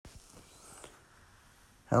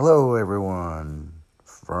Hello, everyone,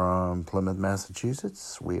 from Plymouth,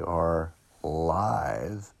 Massachusetts. We are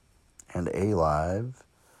live and alive.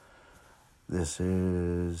 This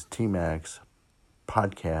is TMAC's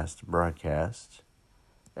podcast broadcast,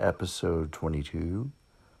 episode 22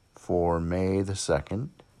 for May the 2nd,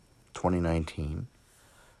 2019.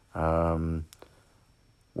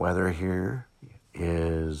 Weather here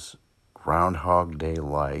is Groundhog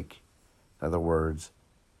Day-like. In other words,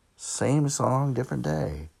 same song, different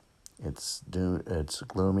day. It's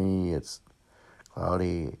gloomy, it's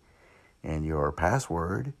cloudy, and your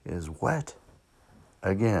password is wet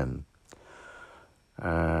again.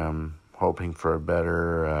 Hoping for a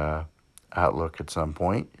better outlook at some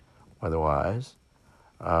point, weather-wise.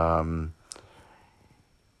 On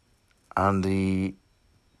the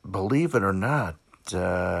believe it or not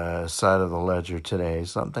side of the ledger today,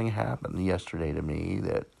 something happened yesterday to me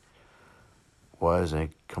that was a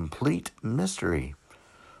complete mystery.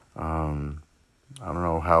 I don't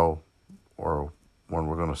know how or when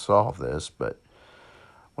we're going to solve this, but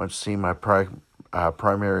I went to see my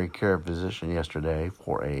primary care physician yesterday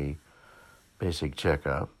for a basic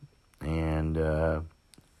checkup, and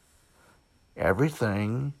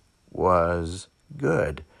everything was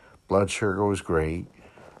good. Blood sugar was great.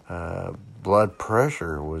 Blood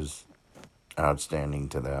pressure was outstanding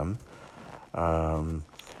to them.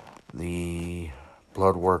 The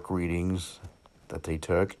blood work readings that they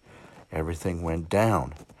took, everything went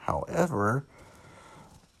down. However,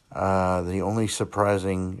 the only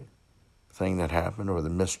surprising thing that happened, or the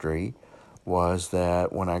mystery, was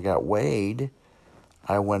that when I got weighed,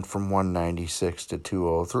 I went from 196 to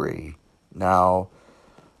 203. Now,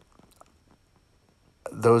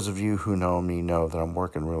 those of you who know me know that I'm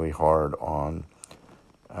working really hard on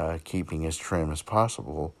keeping as trim as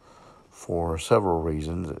possible for several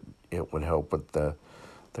reasons. It would help with the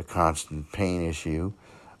constant pain issue.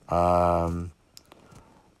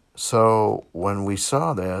 So when we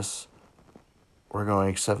saw this, we're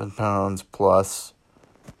going 7 pounds plus,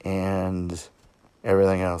 and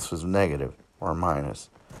everything else was negative or minus.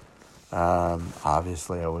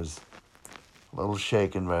 Obviously, I was a little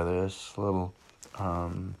shaken by this, a little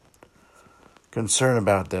concerned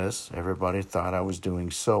about this. Everybody thought I was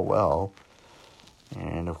doing so well.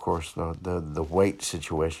 And, of course, the weight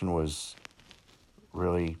situation was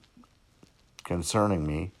really concerning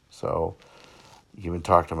me. So even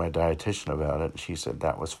talked to my dietitian about it. And she said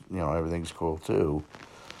that was, everything's cool, too.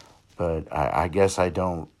 But I guess I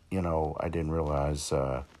didn't realize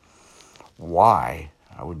why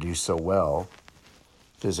I would do so well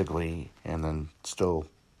physically and then still,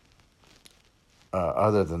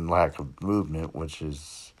 other than lack of movement, which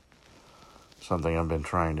is something I've been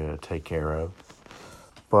trying to take care of.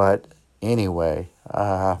 But anyway,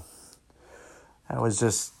 that was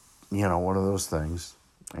just, one of those things.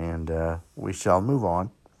 And we shall move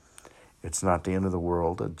on. It's not the end of the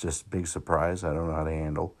world. It's just a big surprise I don't know how to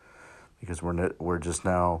handle. Because we're just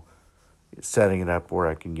now setting it up where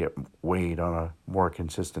I can get weighed on a more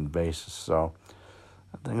consistent basis. So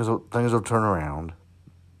things will turn around.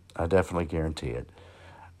 I definitely guarantee it.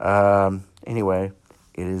 Anyway,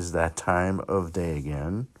 it is that time of day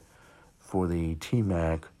again for the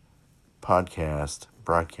TMAC podcast,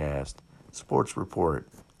 broadcast, sports report,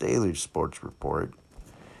 daily sports report.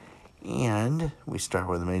 And we start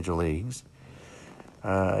with the major leagues.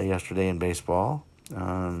 Yesterday in baseball,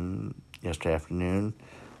 yesterday afternoon,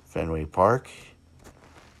 Fenway Park,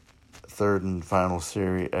 third and final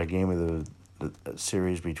game of the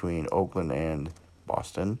series between Oakland and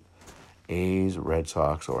Boston, A's, Red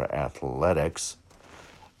Sox, or Athletics.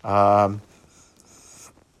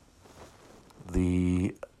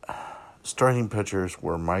 The starting pitchers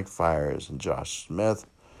were Mike Fiers and Josh Smith.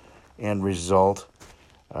 End result,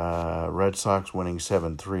 Red Sox winning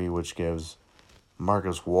 7-3, which gives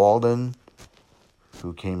Marcus Walden,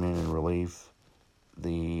 who came in relief,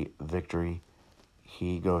 the victory.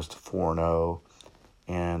 He goes to 4-0,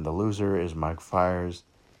 and the loser is Mike Fiers.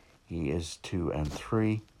 He is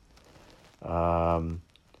 2-3.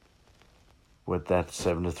 With that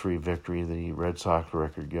 7-3 victory, the Red Sox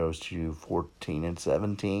record goes to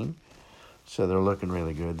 14-17. So they're looking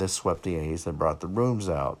really good. They swept the A's. They brought the rooms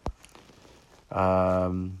out.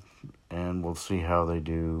 And we'll see how they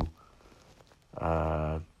do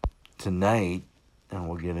tonight. And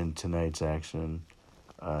we'll get into tonight's action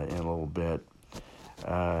in a little bit.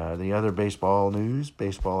 The other baseball news,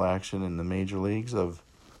 baseball action in the major leagues of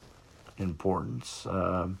importance.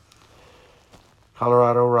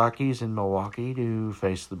 Colorado Rockies in Milwaukee to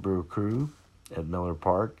face the Brew Crew at Miller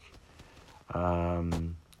Park.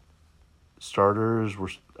 Starters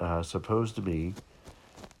were supposed to be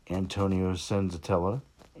Antonio Senzatella,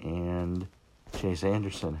 and Chase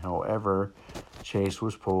Anderson. However, Chase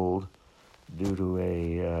was pulled due to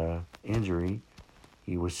a injury.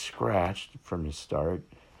 He was scratched from his start.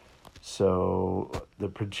 So the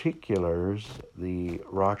particulars, the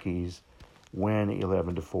Rockies win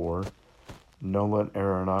 11-4. Nolan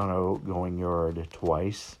Arenado going yard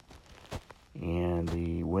twice. And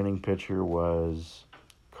the winning pitcher was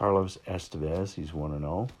Carlos Estevez. He's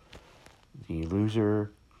 1-0. The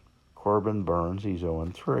loser, Corbin Burns. He's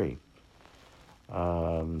 0-3.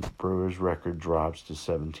 Brewers' record drops to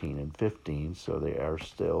 17-15, so they are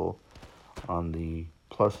still on the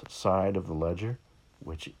plus side of the ledger,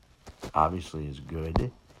 which obviously is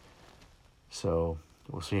good. So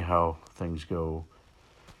we'll see how things go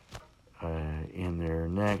in their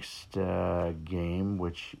next game,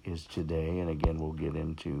 which is today. And again, we'll get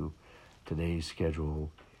into today's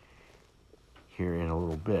schedule here in a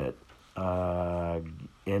little bit.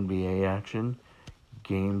 NBA action.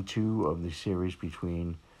 Game 2 of the series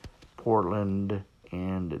between Portland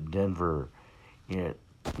and Denver.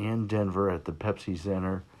 In Denver at the Pepsi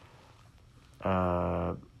Center,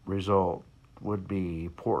 result would be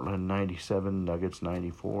Portland 97, Nuggets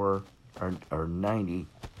 94, or 90.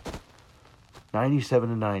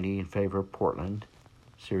 97-90 in favor of Portland.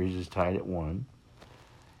 Series is tied at 1.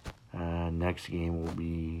 Next game will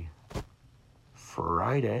be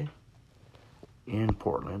Friday in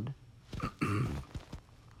Portland.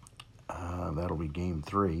 That'll be game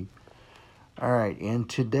 3. All right, in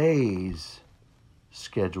today's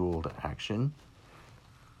scheduled action,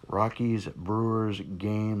 Rockies Brewers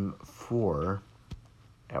game 4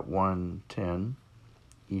 at 1:10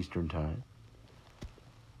 Eastern Time.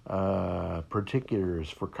 Particulars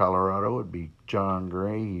for Colorado would be John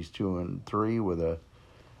Gray. He's 2-3 with a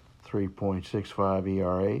 3.65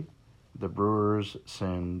 ERA. The Brewers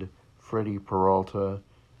send Freddie Peralta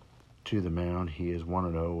to the mound. He is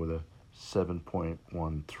 1-0 with a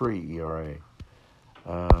 7.13 ERA.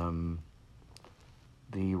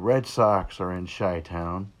 The Red Sox are in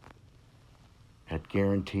Chi-Town at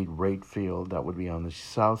Guaranteed Rate Field. That would be on the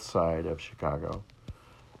south side of Chicago.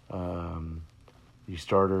 The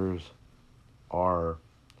starters are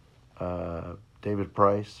David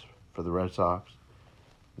Price for the Red Sox,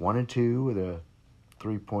 1-2 with a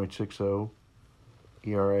 3.60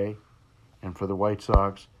 ERA. And for the White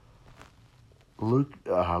Sox,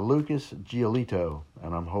 Lucas Giolito,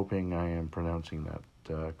 and I'm hoping I am pronouncing that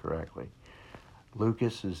correctly.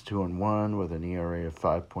 Lucas is 2-1 with an ERA of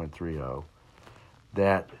 5.30.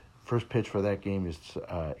 That first pitch for that game is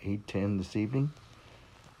 8:10 this evening,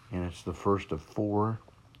 and it's the first of 4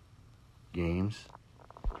 games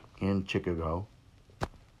in Chicago.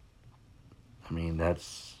 I mean,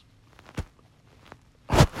 that's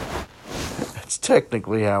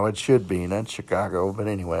technically how it should be, not Chicago. But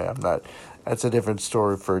anyway, that's a different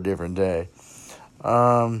story for a different day.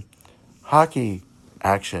 Hockey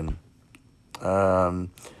action.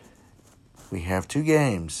 We have 2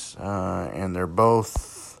 games, and they're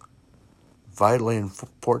both vitally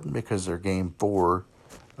important because they're game 4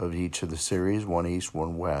 of each of the series, one East,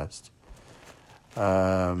 one West.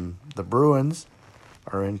 The Bruins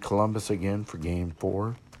are in Columbus again for game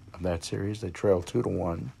 4 of that series. They trail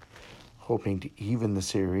 2-1, hoping to even the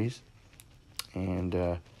series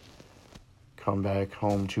and come back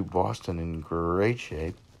home to Boston in great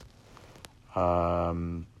shape.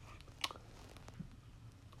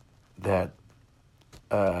 That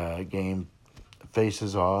game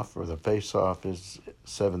faces off, or the face-off is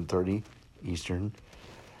 7:30 Eastern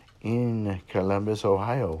in Columbus,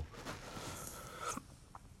 Ohio.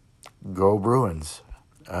 Go Bruins.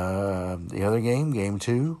 The other game, game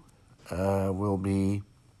 2, will be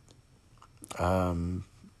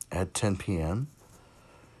at 10 p.m.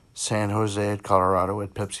 San Jose at Colorado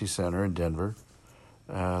at Pepsi Center in Denver.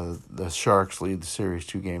 The Sharks lead the series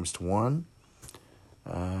 2-1.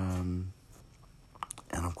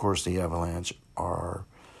 And of course the Avalanche are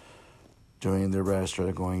doing their best, or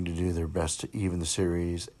they're going to do their best to even the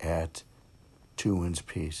series at 2 wins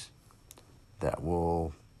apiece. That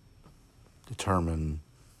will determine,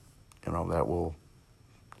 that will,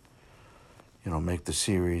 make the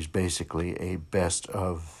series basically a best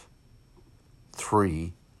of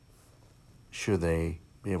 3, should they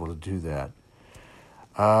be able to do that.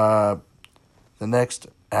 The next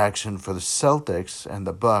action for the Celtics and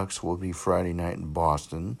the Bucks will be Friday night in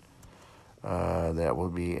Boston. That will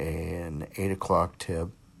be an 8 o'clock tip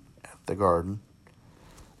at the Garden.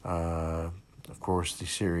 Of course, the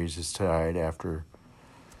series is tied after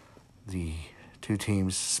the 2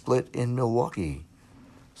 teams split in Milwaukee.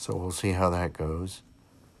 So we'll see how that goes.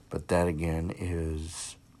 But that, again,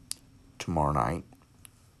 is tomorrow night.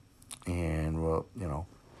 And, well,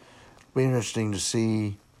 be interesting to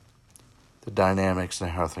see the dynamics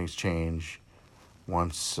and how things change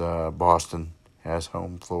once Boston has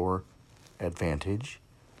home floor advantage.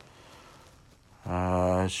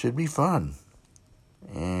 It should be fun.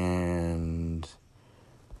 And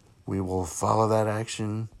we will follow that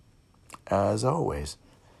action as always.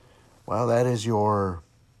 Well, that is your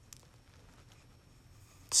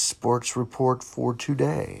sports report for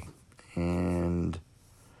today. And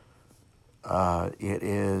it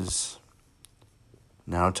is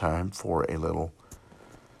now time for a little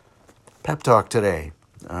pep talk today.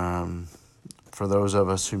 For those of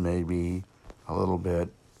us who may be a little bit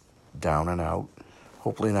down and out,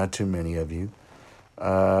 hopefully not too many of you.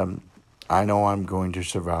 I know I'm going to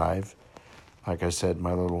survive. Like I said,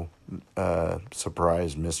 my little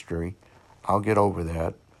surprise mystery. I'll get over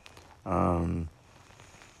that.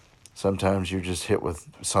 Sometimes you're just hit with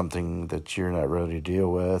something that you're not ready to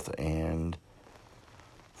deal with, and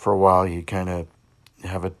for a while you kind of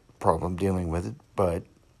have a problem dealing with it, but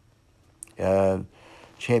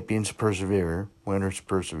champions persevere, winners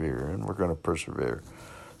persevere, and we're going to persevere.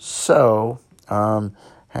 So,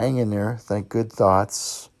 hang in there, think good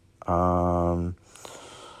thoughts, do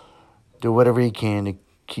whatever you can to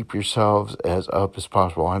keep yourselves as up as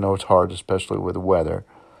possible. I know it's hard, especially with the weather.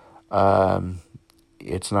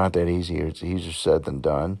 It's not that easy. It's easier said than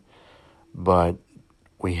done, but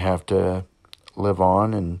we have to live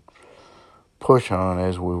on and push on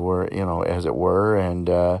as it were,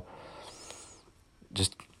 and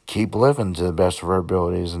just keep living to the best of our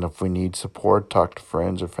abilities. And if we need support, talk to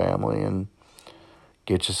friends or family and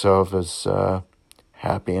get yourself as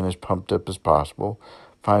happy and as pumped up as possible.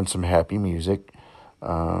 Find some happy music.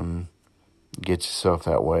 Get yourself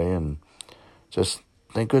that way and just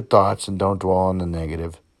think good thoughts and don't dwell on the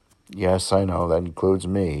negative. Yes, I know that includes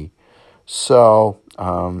me. So,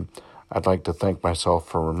 I'd like to thank myself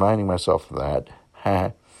for reminding myself of that.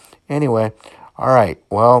 Anyway, all right.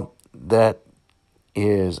 Well, that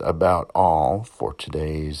is about all for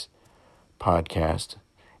today's podcast.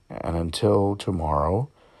 And until tomorrow,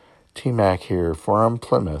 TMAC here from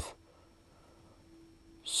Plymouth.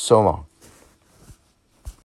 So long.